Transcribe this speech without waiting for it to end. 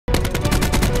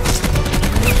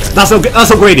That's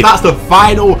upgraded. That's the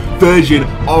final version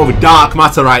of dark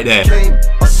matter right there.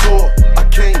 I saw, I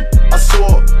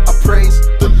praised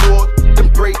the Lord, then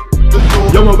break the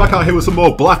Lord. Yo, we're back out here with some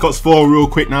more Black Ops 4 real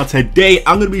quick. Now today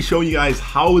I'm going to be showing you guys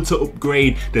how to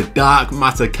upgrade the dark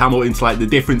matter camo into like the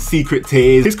different secret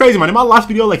tiers. It's crazy, man. In my last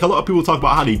video, like a lot of people talk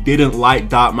about how they didn't like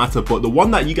dark matter, but the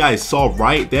one that you guys saw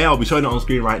right there, I'll be showing it on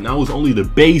screen right now, was only the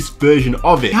base version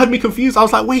of it. It had me confused. I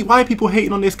was like, wait, why are people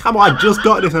hating on this camo? I just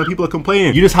got this and people are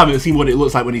complaining. You just haven't seen what it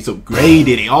looks like when it's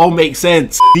upgraded. It all makes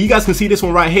sense. You guys can see this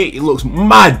one right here. It looks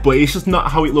mad, but it's just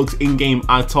not how it looks in game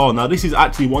at all. Now this is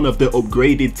actually one of the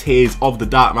upgraded tiers of the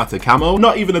dark matter camo.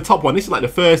 Not even the top one. This is like the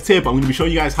first tier, but I'm going to be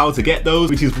showing you guys how to get those,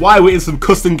 which is why we're in some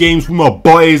custom games with my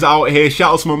boys out here.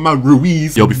 Shout out to my man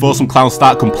Ruiz. Yo, before some clowns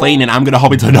start complaining, I'm going to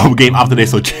hop into another game after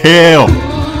this, so chill.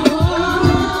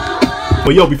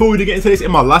 But yo, before we do get into this,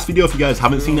 in my last video, if you guys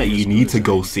haven't seen that, you need to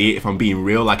go see it. If I'm being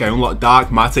real, like I unlocked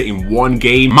dark matter in one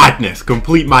game. Madness,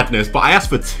 complete madness. But I asked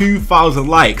for 2,000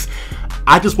 likes.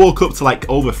 I just woke up to like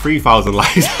over 3,000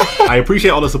 likes. I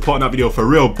appreciate all the support in that video for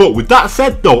real. But with that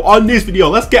said though, on this video,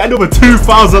 let's get another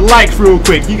 2,000 likes real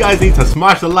quick. You guys need to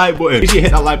smash the like button. Make sure you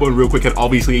hit that like button real quick, and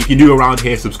obviously if you're new around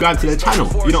here, subscribe to the channel.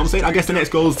 You know what I'm saying? I guess the next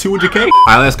goal is 200k.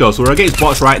 Alright, let's go. So we're against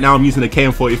bots right now. I'm using the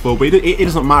KM44, but it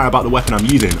doesn't matter about the weapon I'm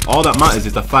using. All that matters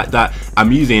is the fact that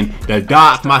I'm using the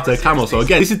dark matter camo. So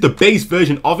again, this is the base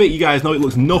version of it. You guys know it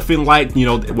looks nothing like, you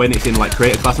know, when it's in like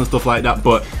creator class and stuff like that,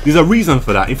 but there's a reason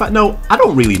for that. In fact, no, I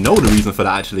don't really know the reason for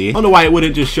that actually. I don't know why it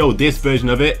wouldn't just show this version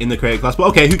of it in the creator class, but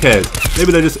okay, who cares?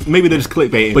 Maybe they're just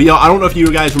clickbaiting. But yo, I don't know if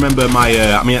you guys remember my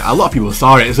I mean, a lot of people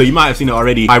saw it, so you might have seen it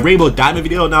already, my rainbow diamond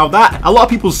video. Now that a lot of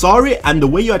people saw it, and the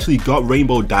way you actually got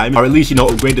rainbow diamond, or at least, you know,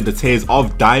 upgraded the tiers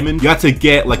of diamond, you had to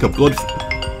get like a blood.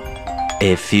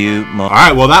 A few more. All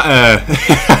right, well that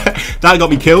that got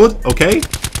me killed. Okay.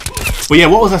 But yeah,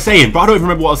 what was I saying? Bro, I don't even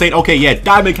remember what I was saying. Okay, yeah,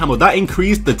 diamond camo, that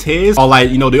increased the tiers, or like,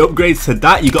 you know, the upgrades to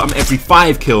that. You got them every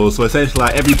 5 kills. So essentially,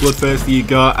 like every bloodthirsty you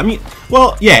got, I mean,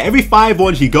 well, yeah, every 5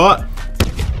 ones you got.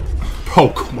 Bro,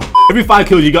 come on. Every 5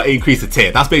 kills you got to increase the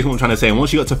tier. That's basically what I'm trying to say. And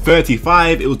once you got to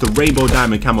 35, it was the rainbow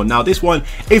diamond camo. Now this one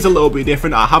is a little bit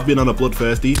different. I have been on a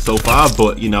bloodthirsty so far,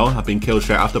 but you know, I've been killed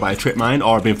straight after by a trip mine,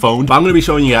 or I've been phoned. But I'm going to be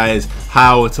showing you guys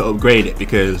how to upgrade it,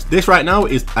 because this right now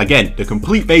is, again, the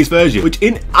complete base version, which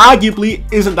arguably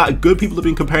isn't that good. People have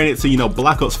been comparing it to, you know,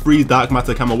 Black Ops 3's dark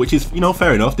matter camo, which is, you know,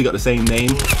 fair enough. They got the same name.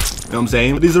 You know what I'm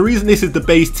saying? But there's a reason this is the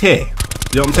base tier.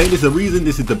 You know what I'm saying? There's a reason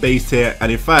this is the base tier,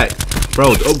 and in fact,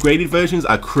 bro, the upgraded versions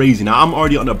are crazy. Now, I'm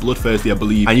already on a bloodthirsty, I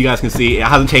believe, and you guys can see it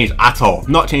hasn't changed at all.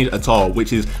 Not changed at all,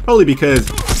 which is probably because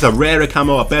it's a rarer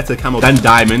camo, a better camo than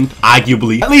diamond,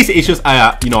 arguably. At least it's just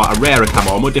a, you know, a rarer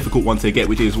camo, a more difficult one to get,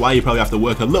 which is why you probably have to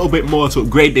work a little bit more to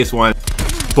upgrade this one.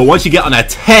 But once you get on a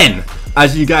 10,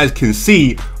 as you guys can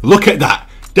see, look at that.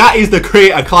 That is the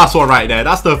creator class one right there.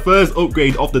 That's the first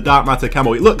upgrade of the dark matter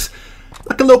camo. It looks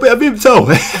like a little bit of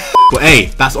Vimto. But hey,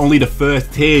 that's only the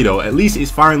first tier though. At least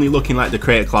it's finally looking like the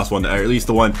creator class one, or at least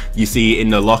the one you see in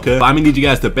the locker. But I need you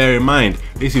guys to bear in mind,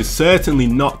 this is certainly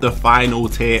not the final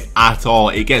tier at all.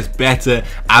 It gets better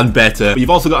and better. But you've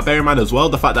also got to bear in mind as well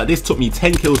the fact that this took me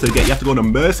 10 kills to get. You have to go to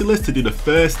Merciless to do the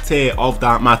first tier of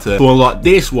dark matter to unlock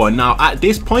this one. Now at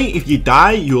this point, if you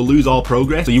die, you'll lose all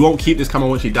progress. So you won't keep this camo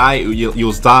once you die.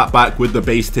 You'll start back with the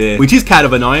base tier, which is kind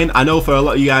of annoying. I know for a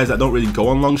lot of you guys that don't really go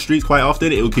on long streaks quite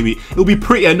often, it'll be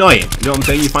pretty annoying. You know what I'm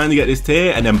saying? You finally get this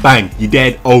tier and then bang, you're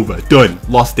dead, over, done,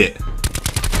 lost it.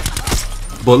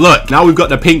 But look, now we've got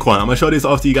the pink one. I'm gonna show this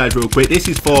off to you guys real quick. This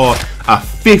is for a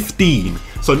 15.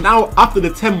 So now after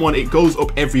the 10 one, it goes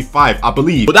up every 5, I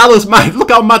believe. But that looks mad. Look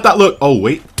how mad that look. Oh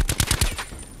wait,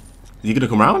 is he gonna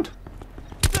come around?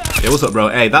 Hey, what's up, bro?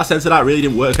 Hey, that sensor that really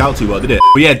didn't work out too well, did it?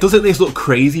 But yeah, doesn't this look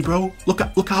crazy, bro? Look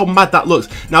how mad that looks.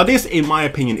 Now this, in my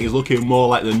opinion, is looking more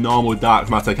like the normal dark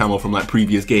matter camo from like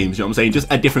previous games. You know what I'm saying? Just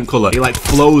a different color. It like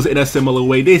flows in a similar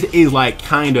way. This is like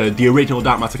kind of the original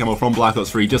dark matter camo from Black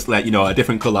Ops 3, just like, you know, a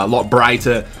different color, a lot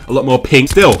brighter, a lot more pink.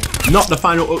 Still, not the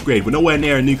final upgrade. We're nowhere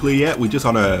near a nuclear yet. We're just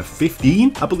on a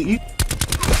 15, I believe.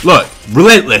 Look,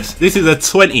 relentless. This is a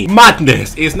 20.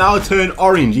 Madness. It's now turned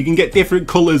orange. You can get different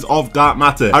colors of dark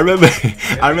matter. I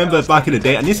remember back in the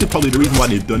day, and this is probably the reason why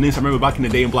they've done this. I remember back in the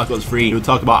day in Black Ops 3, they would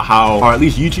talk about how, or at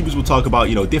least YouTubers would talk about,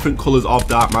 you know, different colors of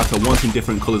dark matter, wanting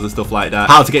different colors and stuff like that.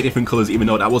 How to get different colors, even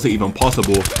though that wasn't even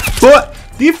possible. But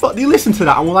they listened to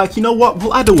that and were like, you know what?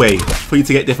 We'll add a way for you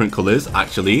to get different colors,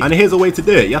 actually. And here's a way to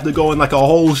do it. You have to go on like a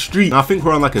whole street. And I think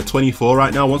we're on like a 24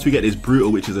 right now. Once we get this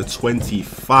brutal, which is a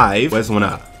 25. Where's the one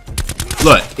at?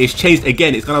 Look, it's changed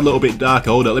again. It's gone a little bit darker.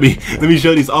 Hold up, let me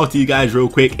show this off to you guys real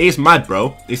quick. It's mad,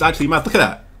 bro. It's actually mad. Look at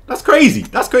that. That's crazy.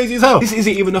 That's crazy as hell. This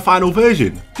isn't even the final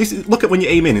version. This is, look at when you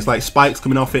aim in. It's like spikes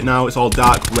coming off it now. It's all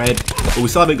dark red. But we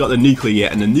still haven't got the nuclear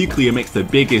yet. And the nuclear makes the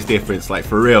biggest difference, like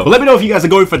for real. But let me know if you guys are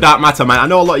going for dark matter, man. I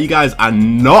know a lot of you guys are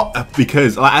not,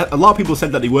 because like, a lot of people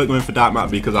said that they weren't going for dark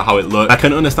matter because of how it looked. I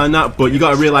can understand that, but you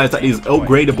got to realize that these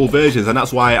upgradable versions, and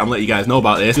that's why I'm letting you guys know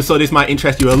about this, just so this might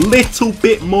interest you a little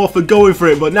bit more for going for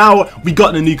it. But now we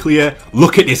got the nuclear.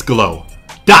 Look at this glow.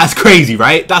 That's crazy,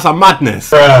 right? That's a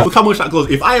madness. Look how much that glows.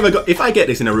 If I get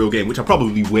this in a real game, which I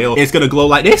probably will, it's gonna glow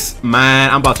like this. Man,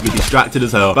 I'm about to be distracted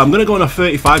as hell. But I'm gonna go on a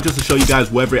 35 just to show you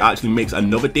guys whether it actually makes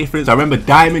another difference. I remember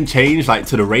diamond changed like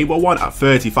to the rainbow one at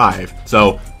 35.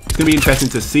 So it's gonna be interesting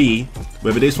to see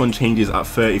whether this one changes at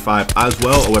 35 as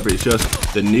well, or whether it's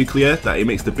just the nuclear that it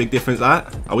makes the big difference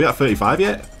at. Are we at 35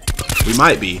 yet? We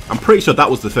might be. I'm pretty sure that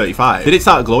was the 35. Did it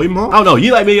start glowing more? I don't know.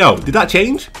 You let me know. Did that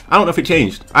change? I don't know if it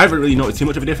changed. I haven't really noticed too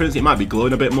much of a difference. It might be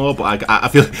glowing a bit more, but I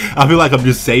feel like I'm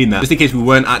just saying that just in case we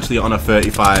weren't actually on a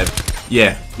 35.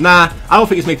 Yeah. Nah, I don't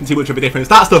think it's making too much of a difference.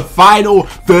 That's the final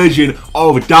version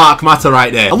of dark matter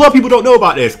right there. A lot of people don't know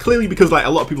about this, clearly because like a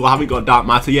lot of people haven't got dark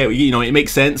matter yet. You know, it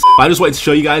makes sense. But I just wanted to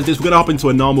show you guys this. We're gonna hop into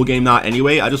a normal game now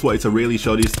anyway. I just wanted to really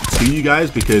show this to you guys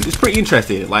because it's pretty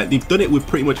interesting. Like they've done it with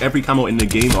pretty much every camo in the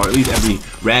game, or at least every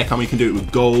rare camo. You can do it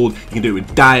with gold, you can do it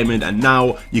with diamond, and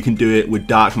now you can do it with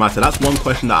dark matter. That's one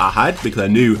question that I had because I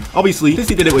knew obviously since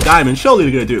they did it with diamond, surely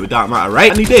they're gonna do it with dark matter,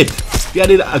 right? And they did. They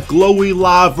added a glowy,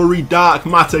 lavary, dark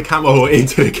matter camo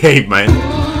into the game, man.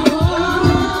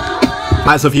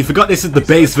 Alright, so if you forgot, this is the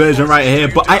base version right here,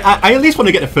 but I at least want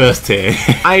to get the first tier.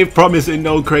 I ain't promising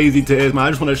no crazy tiers, man. I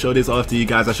just want to show this off to you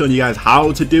guys. I've shown you guys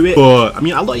how to do it, but I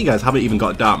mean, a lot of you guys haven't even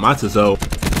got dark matter, so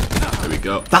there we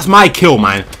go. That's my kill,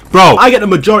 man. Bro, I get the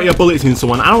majority of bullets in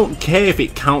someone. I don't care if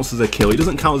it counts as a kill. It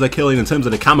doesn't count as a kill in terms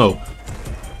of the camo.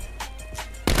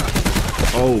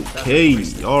 Okay,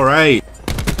 alright.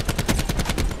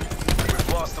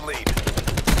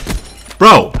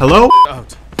 Bro, hello?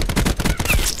 Out.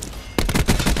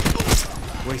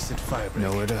 Wasted fire.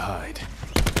 Nowhere to hide.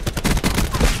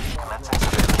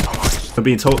 I'm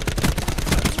being told.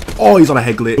 Oh, he's on a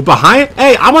head glitch. We're behind?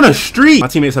 Hey, I'm on a street. My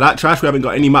teammates are that trash. We haven't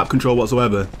got any map control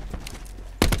whatsoever.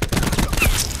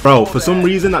 Bro, for some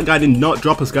reason that guy did not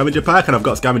drop a scavenger pack, and I've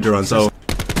got scavenger on. So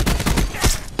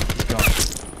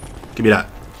give me that.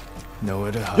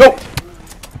 Nowhere to hide. Yo.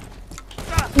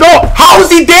 No,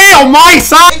 how's he there on my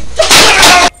side?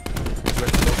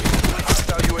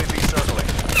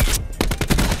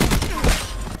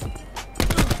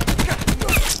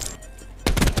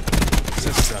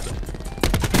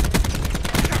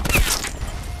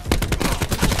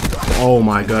 Oh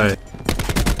my god.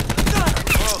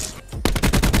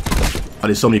 Oh,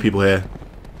 there's so many people here.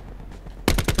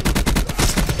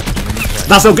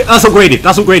 That's upgraded.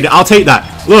 That's upgraded. I'll take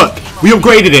that. Look, we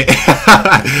upgraded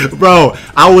it. Bro,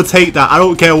 I will take that. I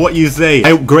don't care what you say.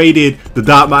 I upgraded the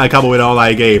dark matter camo in an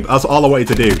online game. That's all I wanted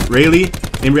to do. Really?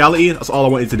 In reality, that's all I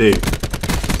wanted to do.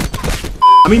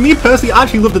 I mean, me personally, I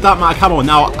actually love the dark matter camo.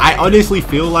 Now, I honestly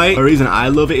feel like the reason I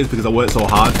love it is because I worked so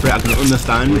hard for it. I can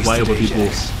understand why other people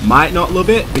might not love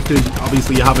it because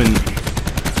obviously you haven't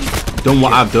done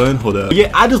what I've done. Hold up. Yeah,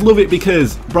 I just love it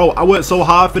because, bro, I worked so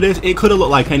hard for this. It could have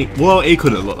looked like it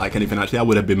couldn't look like anything actually. I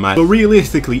would have been mad. But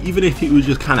realistically, even if it was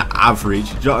just kind of average,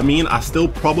 do you know what I mean? I still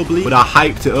probably would have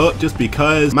hyped it up just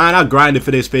because, man, I grinded for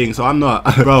this thing. So I'm not,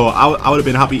 bro, I would have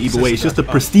been happy either way. It's just the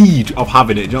prestige of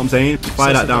having it. Do you know what I'm saying?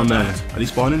 Fire that down there. Are they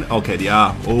spawning? Okay, they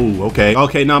are. Oh, okay.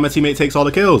 Okay, now my teammate takes all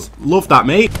the kills. Love that,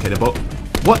 mate. Okay, but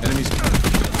what?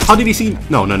 How did he see?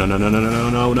 No.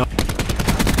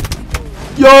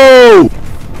 Yo!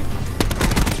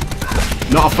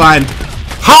 Not a fan.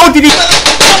 How did he?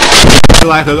 I feel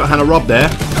like I got kind of robbed there.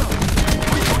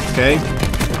 Okay.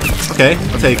 Okay,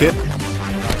 I'll take it.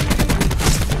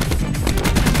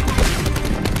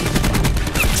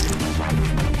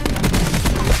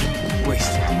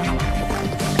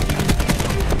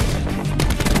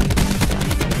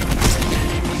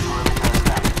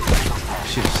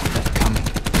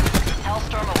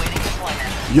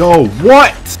 Yo,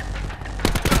 what?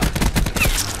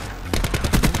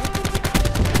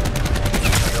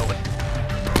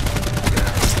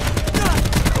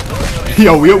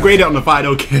 Yo, we upgraded on the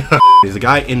final kill. There's a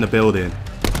guy in the building.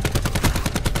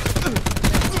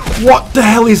 What the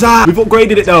hell is that? We've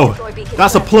upgraded it though.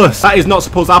 That's a plus. That is not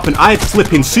supposed to happen. I had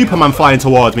flipping Superman flying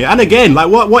towards me. And again, like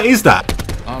what is that?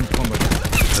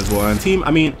 There's one team.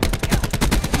 I mean,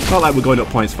 it's not like we're going up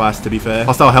points fast, to be fair.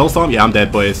 Hostile Hellstorm? Yeah, I'm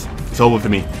dead, boys. It's over for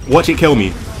me. Watch it kill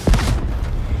me.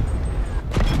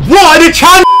 What are the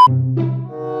chance?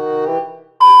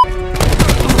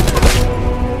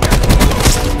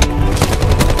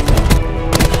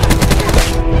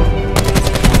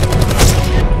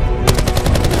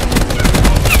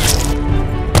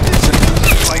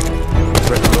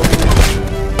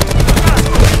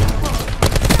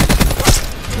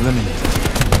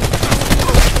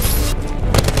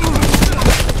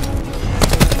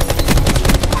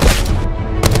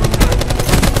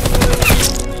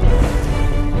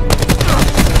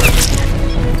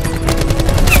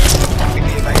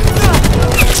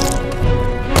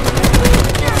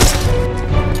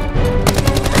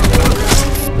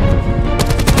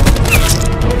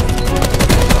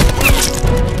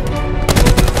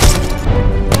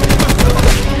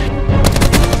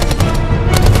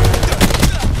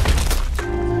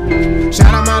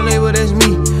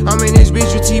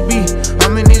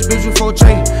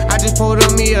 just pulled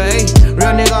on me a A.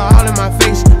 Real nigga all in my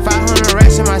face. 500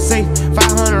 racks in my safe.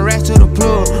 500 racks to the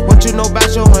plug. What you know about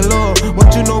showing love?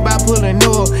 What you know about pulling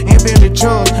up? And been the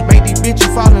trust. Make these bitches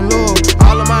fall in love.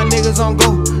 All of my niggas on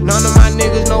go. None of my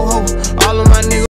niggas no hoe. All of my niggas